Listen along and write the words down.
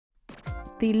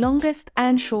the longest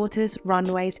and shortest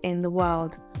runways in the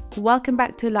world. Welcome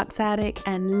back to Luxatic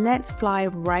and let's fly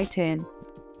right in.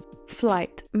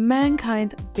 Flight,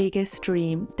 mankind's biggest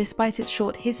dream. Despite its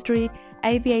short history,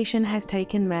 aviation has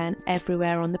taken man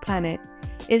everywhere on the planet.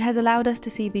 It has allowed us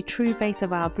to see the true face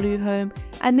of our blue home,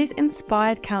 and this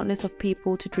inspired countless of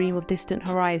people to dream of distant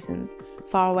horizons,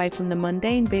 far away from the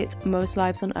mundane bits most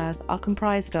lives on Earth are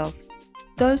comprised of.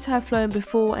 Those who have flown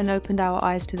before and opened our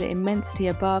eyes to the immensity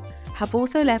above have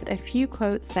also left a few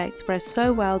quotes that express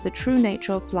so well the true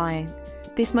nature of flying.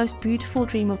 This most beautiful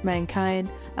dream of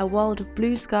mankind, a world of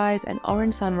blue skies and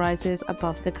orange sunrises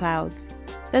above the clouds.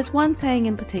 There's one saying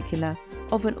in particular,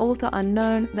 of an author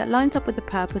unknown, that lines up with the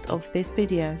purpose of this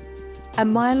video. A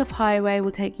mile of highway will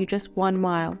take you just 1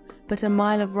 mile, but a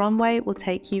mile of runway will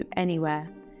take you anywhere.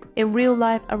 In real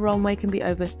life, a runway can be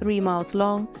over 3 miles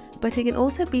long, but it can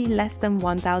also be less than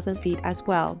 1,000 feet as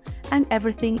well, and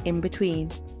everything in between.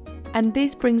 And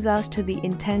this brings us to the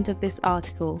intent of this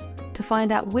article, to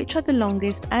find out which are the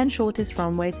longest and shortest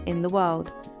runways in the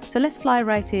world. So let's fly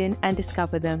right in and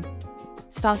discover them.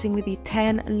 Starting with the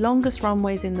 10 longest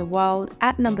runways in the world,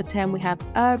 at number 10 we have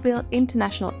Erbil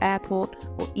International Airport,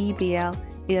 or EBL,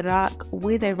 Iraq,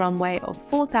 with a runway of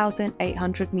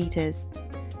 4,800 meters.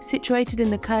 Situated in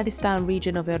the Kurdistan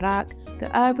region of Iraq, the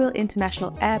Erbil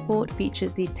International Airport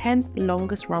features the 10th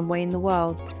longest runway in the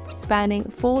world, spanning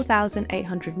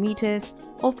 4,800 meters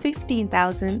or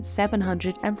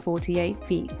 15,748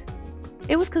 feet.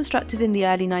 It was constructed in the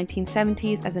early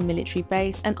 1970s as a military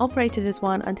base and operated as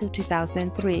one until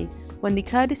 2003, when the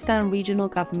Kurdistan regional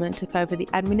government took over the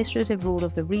administrative rule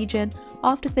of the region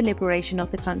after the liberation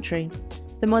of the country.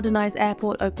 The modernized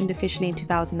airport opened officially in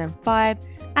 2005,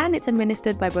 and it's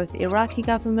administered by both the Iraqi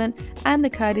government and the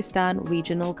Kurdistan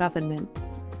regional government.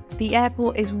 The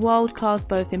airport is world-class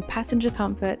both in passenger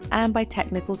comfort and by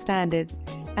technical standards,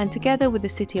 and together with the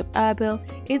city of Erbil,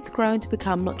 it's grown to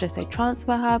become not just a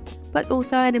transfer hub, but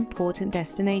also an important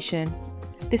destination.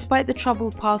 Despite the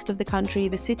troubled past of the country,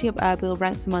 the city of Erbil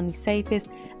ranks among the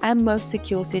safest and most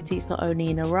secure cities not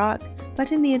only in Iraq,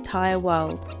 but in the entire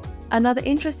world. Another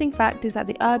interesting fact is that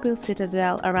the Erbil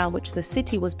citadel, around which the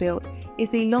city was built, is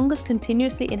the longest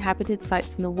continuously inhabited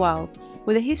sites in the world,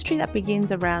 with a history that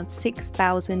begins around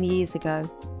 6,000 years ago.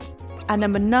 At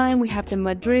number 9 we have the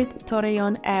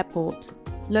Madrid-Torrejón Airport.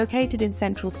 Located in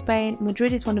central Spain,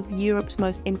 Madrid is one of Europe's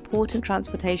most important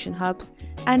transportation hubs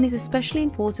and is especially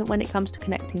important when it comes to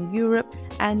connecting Europe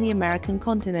and the American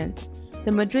continent.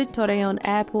 The Madrid-Torrejón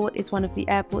Airport is one of the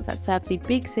airports that serve the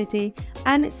big city,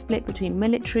 and it's split between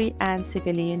military and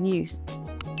civilian use.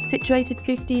 Situated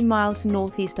 15 miles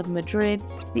northeast of Madrid,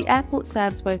 the airport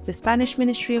serves both the Spanish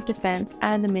Ministry of Defense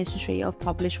and the Ministry of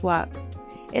Public Works.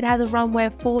 It has a runway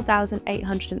of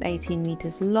 4,818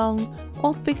 meters long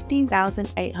or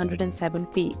 15,807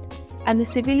 feet, and the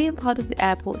civilian part of the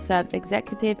airport serves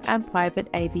executive and private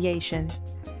aviation.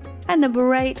 At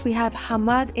number 8 we have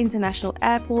Hamad International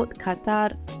Airport,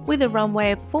 Qatar, with a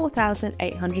runway of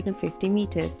 4,850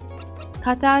 meters.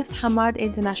 Qatar's Hamad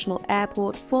International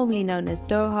Airport, formerly known as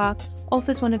Doha,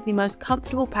 offers one of the most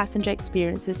comfortable passenger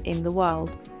experiences in the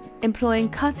world, employing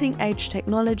cutting-edge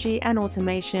technology and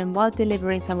automation while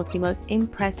delivering some of the most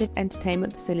impressive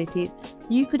entertainment facilities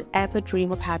you could ever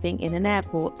dream of having in an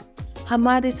airport.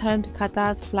 Hamad is home to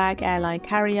Qatar's flag airline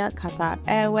carrier, Qatar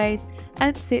Airways,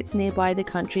 and sits nearby the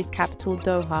country's capital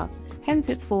Doha, hence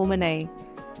its former name.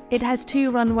 It has 2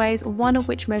 runways, one of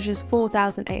which measures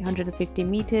 4,850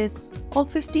 meters or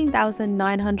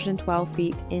 15,912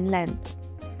 feet in length.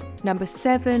 Number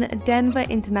 7, Denver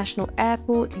International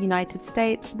Airport, United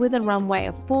States, with a runway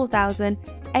of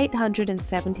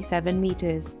 4,877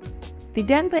 meters. The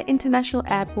Denver International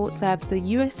Airport serves the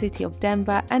US city of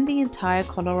Denver and the entire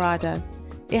Colorado.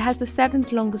 It has the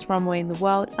 7th longest runway in the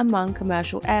world among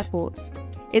commercial airports.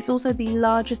 It's also the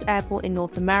largest airport in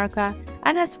North America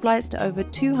and has flights to over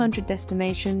 200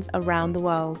 destinations around the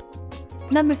world.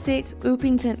 Number 6,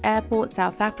 Upington Airport,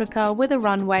 South Africa, with a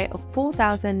runway of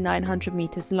 4,900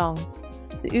 meters long.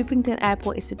 The Upington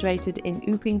Airport is situated in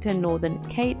Upington, Northern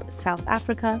Cape, South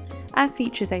Africa, and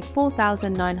features a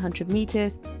 4,900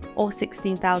 meters or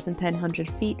 16,100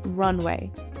 feet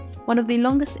runway, one of the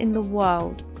longest in the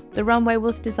world. The runway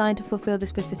was designed to fulfill the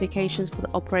specifications for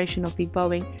the operation of the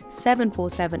Boeing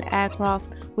 747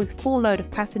 aircraft with full load of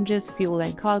passengers, fuel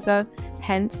and cargo,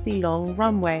 hence the long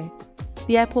runway.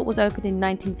 The airport was opened in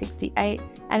 1968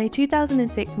 and a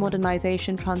 2006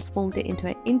 modernization transformed it into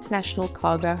an international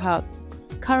cargo hub.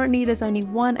 Currently there's only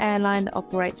one airline that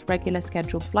operates regular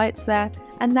scheduled flights there,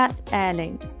 and that's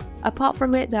Airlink. Apart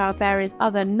from it, there are various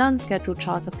other non-scheduled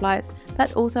charter flights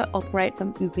that also operate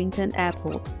from Upington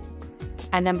Airport.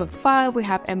 And number 5, we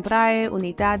have Embraer,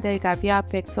 Unidade, Gavião,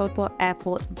 Peixoto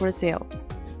Airport, Brazil.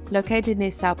 Located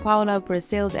near Sao Paulo,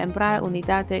 Brazil, the Embraer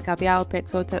Unidade Gavião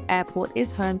Peixoto Airport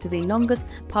is home to the longest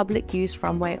public-use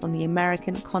runway on the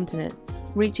American continent,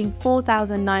 reaching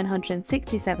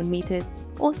 4,967 meters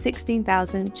or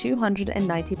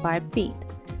 16,295 feet.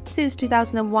 Since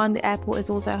 2001, the airport is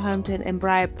also home to an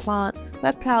Embraer plant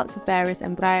where parts of various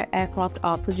Embraer aircraft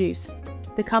are produced.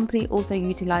 The company also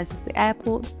utilizes the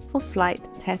airport for flight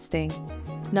testing.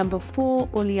 Number 4,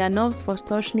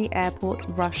 Ulyanovsk-Vostochny Airport,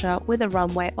 Russia, with a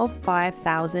runway of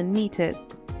 5,000 meters.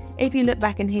 If you look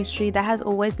back in history, there has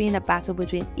always been a battle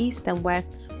between East and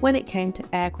West when it came to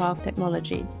aircraft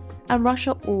technology, and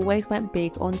Russia always went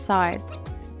big on size.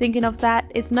 Thinking of that,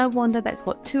 it's no wonder that it's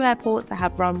got 2 airports that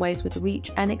have runways with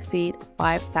reach and exceed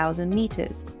 5,000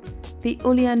 meters. The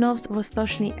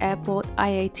Ulyanovsk-Vostochny Airport,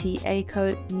 IATA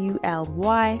code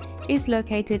ULY, is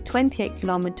located 28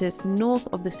 kilometers north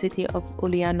of the city of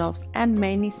Ulyanovsk and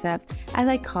mainly serves as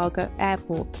a cargo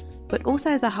airport, but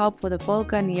also as a hub for the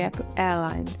Volga-Dnieper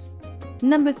Airlines.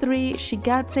 Number 3,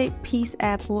 Shigatse Peace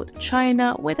Airport,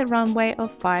 China, with a runway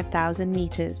of 5,000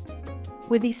 meters.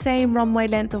 With the same runway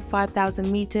length of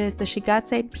 5,000 meters, the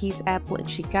Shigatse Peace Airport in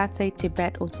Shigatse,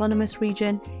 Tibet Autonomous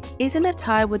Region is in a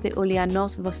tie with the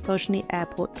Ulyanovsk-Vostochny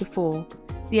Airport before.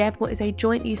 The airport is a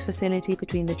joint-use facility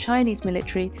between the Chinese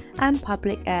military and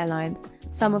public airlines,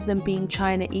 some of them being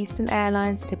China Eastern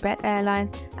Airlines, Tibet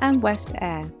Airlines and West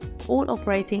Air, all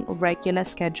operating regular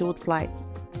scheduled flights.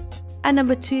 And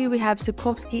number 2, we have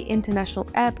Zhukovsky International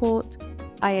Airport,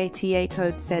 IATA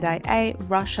code ZIA,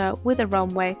 Russia, with a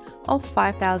runway of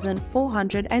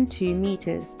 5,402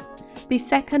 meters. The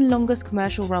second longest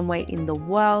commercial runway in the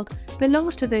world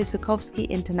belongs to the Zhukovsky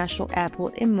International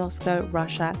Airport in Moscow,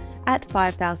 Russia, at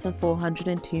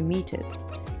 5,402 meters.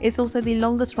 It's also the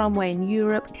longest runway in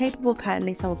Europe, capable of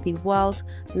handling some of the world's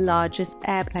largest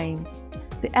airplanes.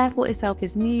 The airport itself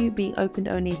is new, being opened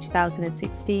only in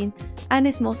 2016, and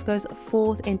is Moscow's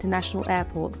 4th international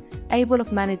airport, able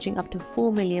of managing up to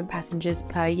 4 million passengers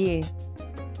per year.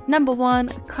 Number 1,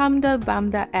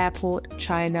 Qamdo-Bamda Airport,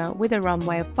 China, with a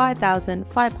runway of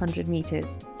 5,500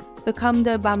 meters. The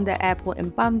Qamdo-Bamda Airport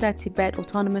in Bamda, Tibet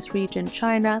Autonomous Region,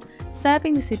 China,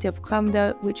 serving the city of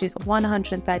Qamdo, which is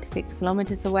 136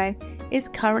 kilometers away, is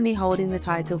currently holding the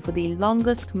title for the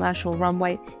longest commercial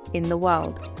runway in the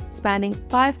world, spanning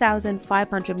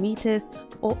 5,500 meters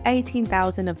or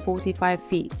 18,045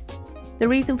 feet. The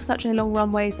reason for such a long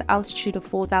runway is the altitude of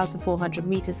 4,400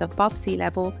 meters above sea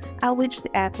level at which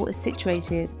the airport is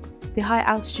situated. The high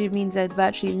altitude means there's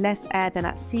virtually less air than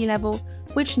at sea level,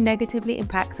 which negatively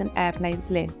impacts an airplane's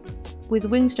lift. With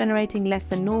wings generating less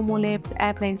than normal lift, the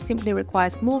airplane simply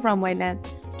requires more runway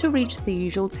length to reach the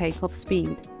usual takeoff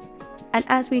speed. And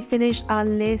as we finish our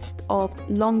list of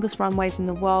longest runways in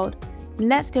the world,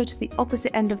 let's go to the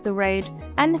opposite end of the range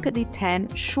and look at the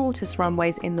 10 shortest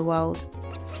runways in the world.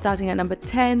 Starting at number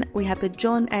 10, we have the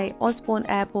John A. Osborne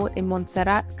Airport in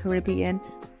Montserrat, Caribbean,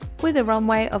 with a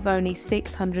runway of only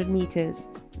 600 meters.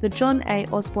 The John A.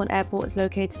 Osborne Airport is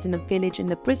located in a village in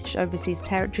the British Overseas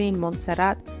Territory in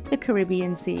Montserrat, the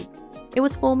Caribbean Sea. It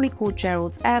was formerly called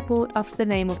Gerald's Airport after the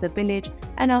name of the village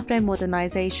and after a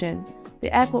modernization.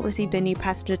 The airport received a new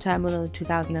passenger terminal in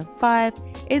 2005,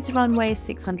 its runway is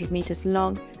 600 meters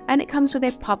long, and it comes with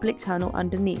a public tunnel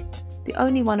underneath, the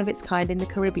only one of its kind in the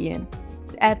Caribbean.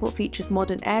 The airport features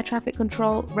modern air traffic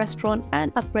control, restaurant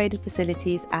and upgraded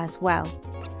facilities as well.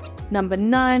 Number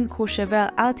 9,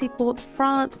 Courchevel Altiport,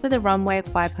 France, with a runway of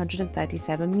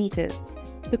 537 meters.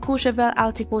 The Courchevel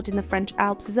Altiport in the French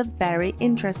Alps is a very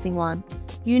interesting one.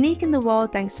 Unique in the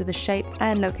world thanks to the shape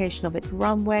and location of its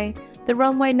runway, the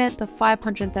runway length of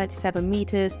 537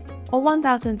 meters or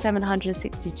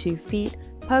 1,762 feet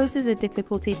poses a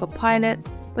difficulty for pilots,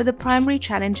 but the primary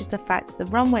challenge is the fact that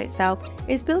the runway itself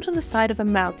is built on the side of a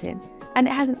mountain and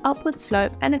it has an upward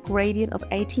slope and a gradient of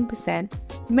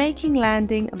 18%, making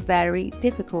landing very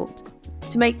difficult.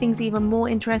 To make things even more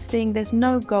interesting, there's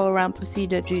no go-around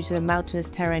procedure due to the mountainous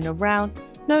terrain around,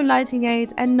 no lighting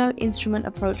aids and no instrument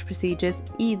approach procedures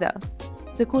either.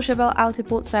 The Courchevel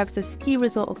Altiport serves the ski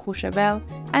resort of Courchevel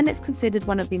and it's considered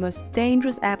one of the most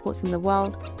dangerous airports in the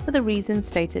world for the reasons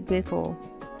stated before.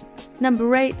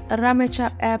 Number 8,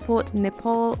 Ramechhap Airport,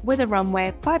 Nepal, with a runway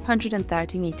of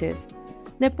 530 meters.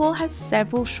 Nepal has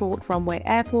several short runway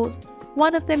airports,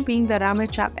 one of them being the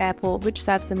Ramechhap Airport, which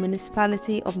serves the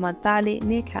municipality of Mandali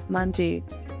near Kathmandu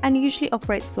and usually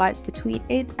operates flights between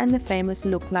it and the famous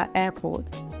Lukla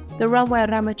Airport. The runway at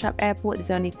Ramechhap Airport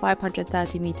is only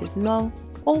 530 meters long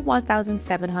or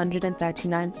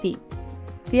 1,739 feet.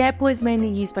 The airport is mainly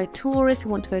used by tourists who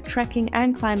want to go trekking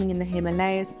and climbing in the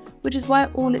Himalayas, which is why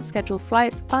all its scheduled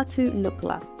flights are to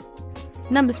Lukla.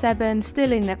 Number 7,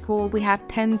 still in Nepal, we have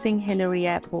Tenzing Hillary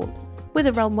Airport, with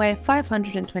a runway of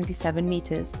 527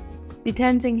 meters. The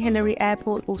Tenzing Hillary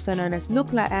Airport, also known as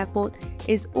Lukla Airport,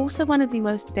 is also one of the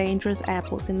most dangerous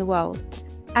airports in the world.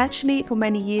 Actually, for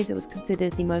many years it was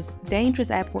considered the most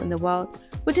dangerous airport in the world,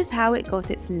 which is how it got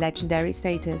its legendary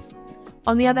status.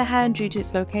 On the other hand, due to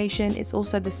its location, it's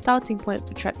also the starting point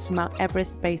for treks to Mount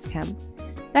Everest base camp.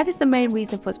 That is the main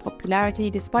reason for its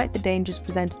popularity, despite the dangers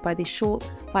presented by the short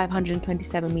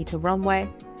 527-meter runway,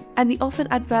 and the often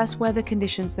adverse weather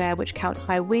conditions there, which count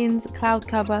high winds, cloud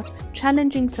cover,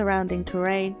 challenging surrounding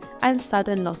terrain, and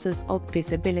sudden losses of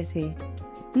visibility.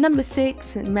 Number 6,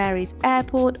 St Mary's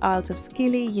Airport, Isles of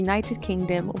Scilly, United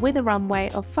Kingdom, with a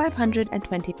runway of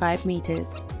 525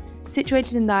 meters.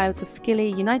 Situated in the Isles of Scilly,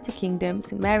 United Kingdom,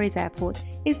 St Mary's Airport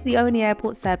is the only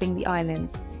airport serving the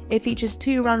islands. It features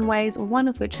 2 runways, one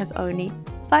of which has only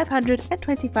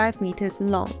 525 meters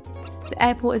long. The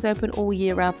airport is open all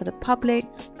year round for the public,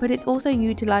 but it's also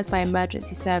utilised by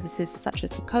emergency services such as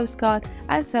the Coast Guard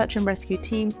and search and rescue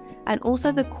teams, and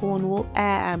also the Cornwall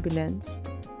Air Ambulance.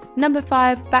 Number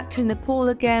 5, back to Nepal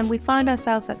again, we find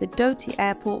ourselves at the Doti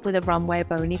Airport with a runway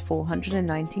of only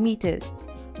 490 meters.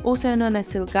 Also known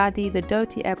as Silgadi, the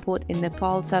Doti Airport in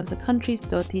Nepal serves the country's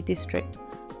Doti district.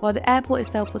 While the airport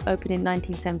itself was opened in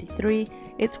 1973,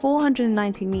 its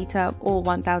 490-meter or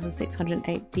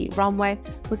 1,608 feet runway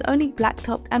was only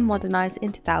blacktopped and modernised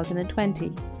in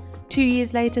 2020. 2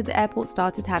 years later, the airport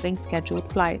started having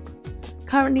scheduled flights.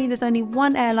 Currently, there's only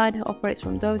one airline who operates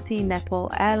from Doti, Nepal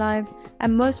Airlines,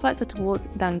 and most flights are towards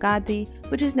Dangadi,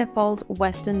 which is Nepal's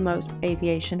westernmost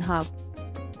aviation hub.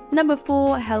 Number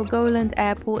 4, Helgoland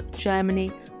Airport, Germany,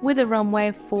 with a runway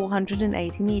of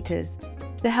 480 meters.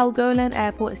 The Helgoland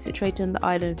Airport is situated on the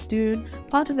island of Dune,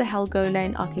 part of the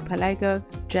Helgoland archipelago,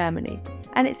 Germany,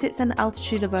 and it sits at an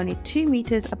altitude of only 2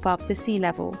 meters above the sea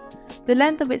level. The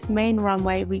length of its main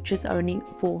runway reaches only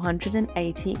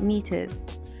 480 meters.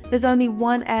 There's only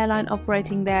one airline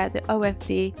operating there, the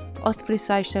OFD,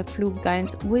 Ostfriesische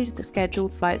Flugdienst, with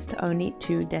scheduled flights to only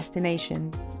 2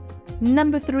 destinations.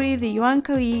 Number 3, the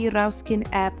Johanko Rauskin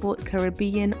Airport,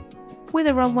 Caribbean, with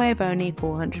a runway of only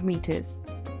 400 meters.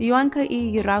 The Johanko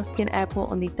Rauskin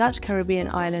Airport on the Dutch Caribbean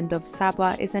island of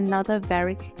Saba is another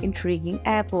very intriguing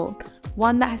airport,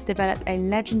 one that has developed a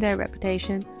legendary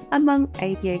reputation among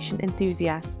aviation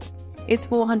enthusiasts. Its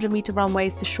 400-meter runway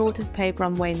is the shortest paved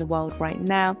runway in the world right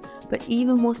now, but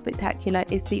even more spectacular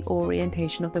is the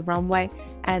orientation of the runway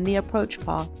and the approach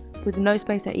path, with no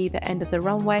space at either end of the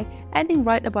runway, ending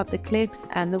right above the cliffs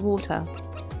and the water.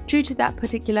 Due to that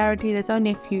particularity, there's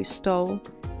only a few STOL,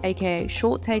 aka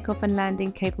short takeoff and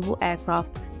landing capable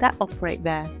aircraft, that operate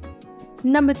there.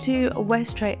 Number 2,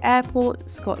 Westray Airport,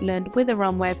 Scotland, with a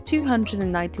runway of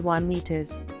 291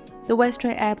 meters. The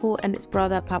Westray Airport and its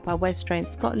brother Papa Westray in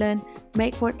Scotland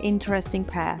make for an interesting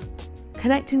pair.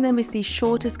 Connecting them is the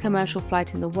shortest commercial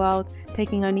flight in the world,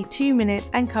 taking only 2 minutes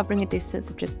and covering a distance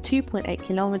of just 2.8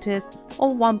 kilometers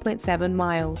or 1.7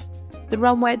 miles. The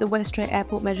runway at the Westray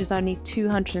Airport measures only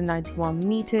 291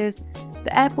 meters.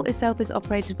 The airport itself is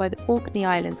operated by the Orkney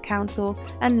Islands Council,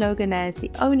 and Loganair is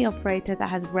the only operator that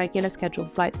has regular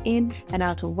scheduled flights in and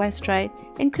out of Westray,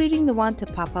 including the one to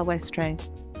Papa Westray.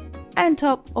 And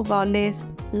top of our list,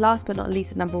 last but not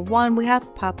least at number 1, we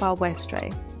have Papa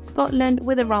Westray, Scotland,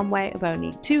 with a runway of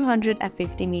only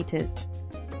 250 meters.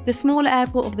 The smaller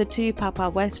airport of the two,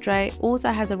 Papa Westray, also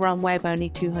has a runway of only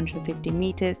 250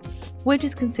 meters, which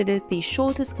is considered the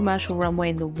shortest commercial runway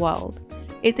in the world.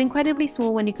 It's incredibly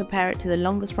small when you compare it to the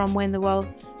longest runway in the world,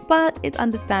 but it's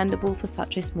understandable for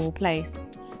such a small place.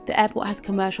 The airport has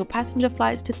commercial passenger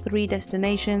flights to 3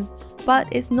 destinations, but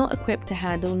it's not equipped to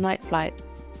handle night flights.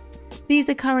 These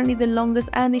are currently the longest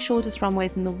and the shortest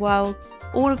runways in the world,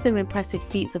 all of them impressive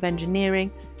feats of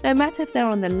engineering, no matter if they're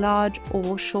on the large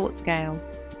or short scale.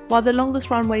 While the longest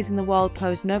runways in the world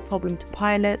pose no problem to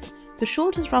pilots, the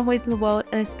shortest runways in the world,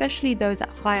 and especially those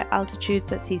at higher altitudes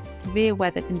that see severe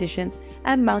weather conditions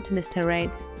and mountainous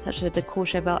terrain, such as the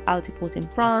Courchevel Altiport in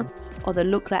France or the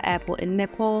Lukla Airport in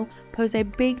Nepal, pose a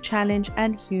big challenge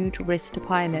and huge risk to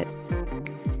pilots.